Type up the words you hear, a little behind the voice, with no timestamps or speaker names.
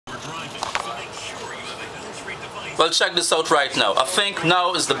Well, check this out right now. I think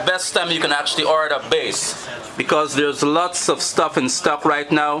now is the best time you can actually order bass, because there's lots of stuff in stock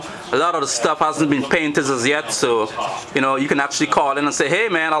right now. A lot of the stuff hasn't been painted as yet, so you know, you can actually call in and say, hey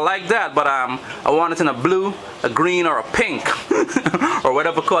man, I like that, but I want it in a blue, a green, or a pink or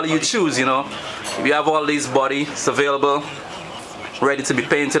whatever color you choose. You know, we have all these bodies available, ready to be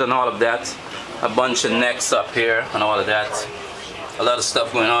painted and all of that. A bunch of necks up here and all of that. A lot of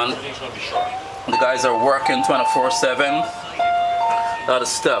stuff going on. The guys are working 24/7. A lot of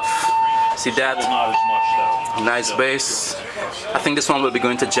stuff. See that? Nice bass. I think this one will be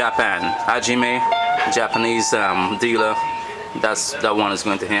going to Japan. Hajime, Japanese dealer. That one is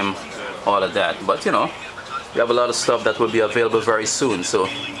going to him. All of that. But you know, we have a lot of stuff that will be available very soon. So,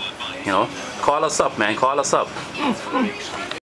 you know, call us up, man. Call us up.